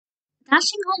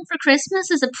Dashing Home for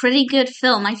Christmas is a pretty good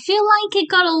film. I feel like it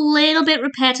got a little bit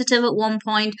repetitive at one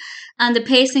point and the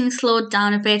pacing slowed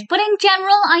down a bit, but in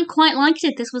general, I quite liked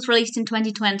it. This was released in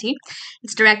 2020.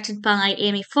 It's directed by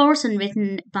Amy Force and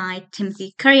written by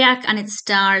Timothy Kuryak, and it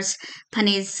stars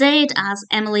Paniz Zade as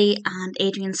Emily and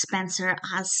Adrian Spencer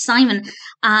as Simon.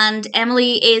 And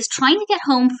Emily is trying to get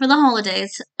home for the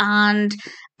holidays, and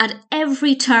at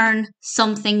every turn,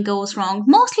 something goes wrong,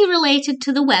 mostly related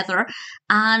to the weather,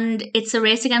 and it's a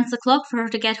race against the clock for her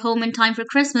to get home in time for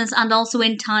Christmas and also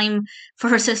in time for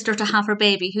her sister to have her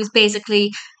baby, who's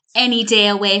basically any day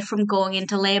away from going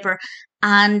into labour.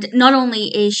 And not only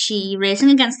is she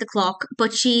racing against the clock,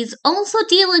 but she's also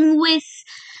dealing with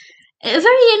a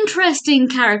very interesting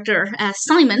character,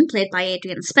 Simon, played by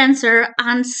Adrian Spencer,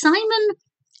 and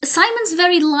Simon's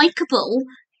very likeable.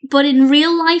 But in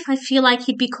real life, I feel like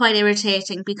he'd be quite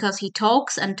irritating because he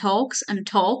talks and talks and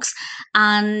talks.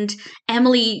 And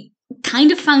Emily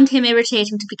kind of found him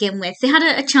irritating to begin with. They had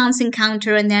a chance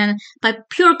encounter, and then by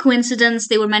pure coincidence,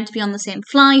 they were meant to be on the same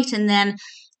flight. And then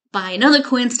by another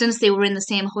coincidence, they were in the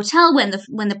same hotel when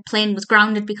the plane was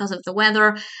grounded because of the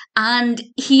weather. And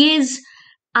he is,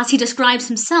 as he describes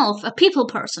himself, a people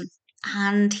person.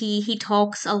 And he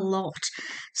talks a lot.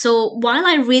 So while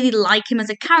I really like him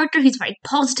as a character, he's very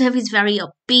positive, he's very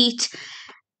upbeat.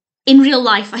 In real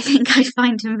life, I think I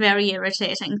find him very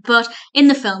irritating. But in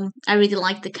the film, I really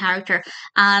like the character.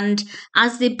 And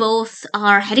as they both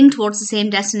are heading towards the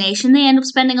same destination, they end up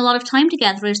spending a lot of time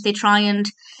together as they try and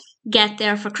get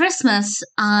there for Christmas.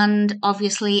 And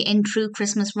obviously, in true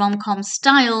Christmas rom-com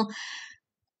style,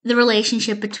 the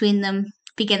relationship between them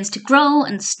begins to grow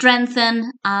and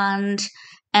strengthen, and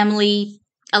Emily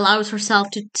allows herself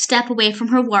to step away from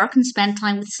her work and spend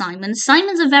time with Simon.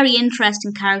 Simon's a very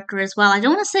interesting character as well. I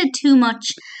don't want to say too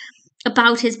much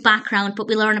about his background, but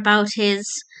we learn about his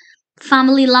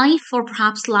family life, or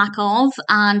perhaps lack of,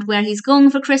 and where he's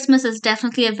going for Christmas is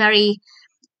definitely a very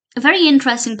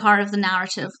interesting part of the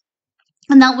narrative.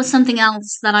 And that was something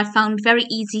else that I found very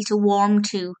easy to warm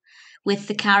to with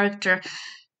the character.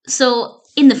 So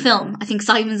in the film, I think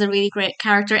Simon's a really great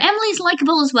character. Emily's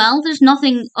likeable as well. There's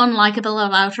nothing unlikable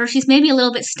about her. She's maybe a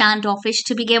little bit standoffish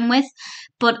to begin with,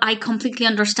 but I completely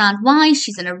understand why.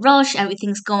 She's in a rush,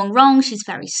 everything's going wrong, she's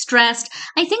very stressed.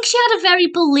 I think she had a very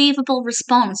believable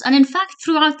response, and in fact,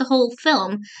 throughout the whole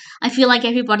film, I feel like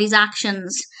everybody's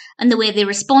actions and the way they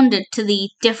responded to the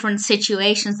different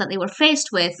situations that they were faced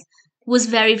with was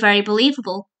very, very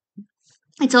believable.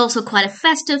 It's also quite a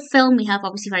festive film. We have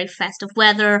obviously very festive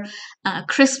weather,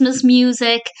 Christmas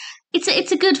music.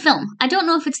 It's a good film. I don't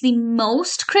know if it's the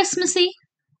most Christmassy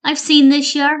I've seen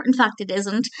this year. In fact, it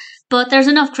isn't. But there's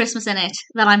enough Christmas in it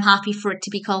that I'm happy for it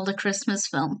to be called a Christmas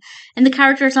film. And the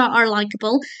characters are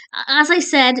likeable. As I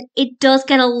said, it does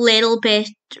get a little bit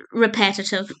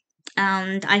repetitive.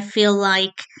 And I feel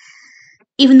like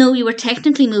even though we were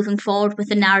technically moving forward with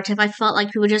the narrative, I felt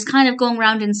like we were just kind of going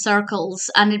around in circles,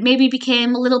 and it maybe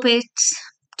became a little bit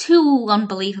too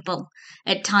unbelievable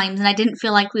at times, and I didn't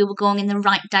feel like we were going in the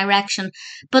right direction.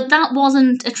 But that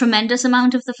wasn't a tremendous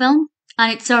amount of the film,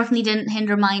 and it certainly didn't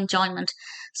hinder my enjoyment.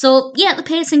 So yeah, the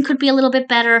pacing could be a little bit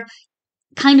better,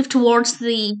 kind of towards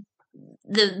the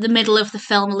middle of the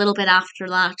film, a little bit after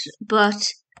that, but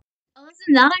other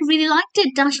than that, I really liked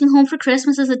it. Dashing Home for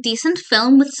Christmas is a decent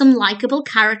film with some likeable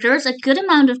characters, a good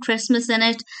amount of Christmas in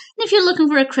it. And if you're looking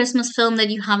for a Christmas film that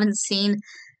you haven't seen,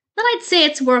 then I'd say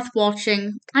it's worth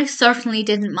watching. I certainly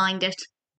didn't mind it.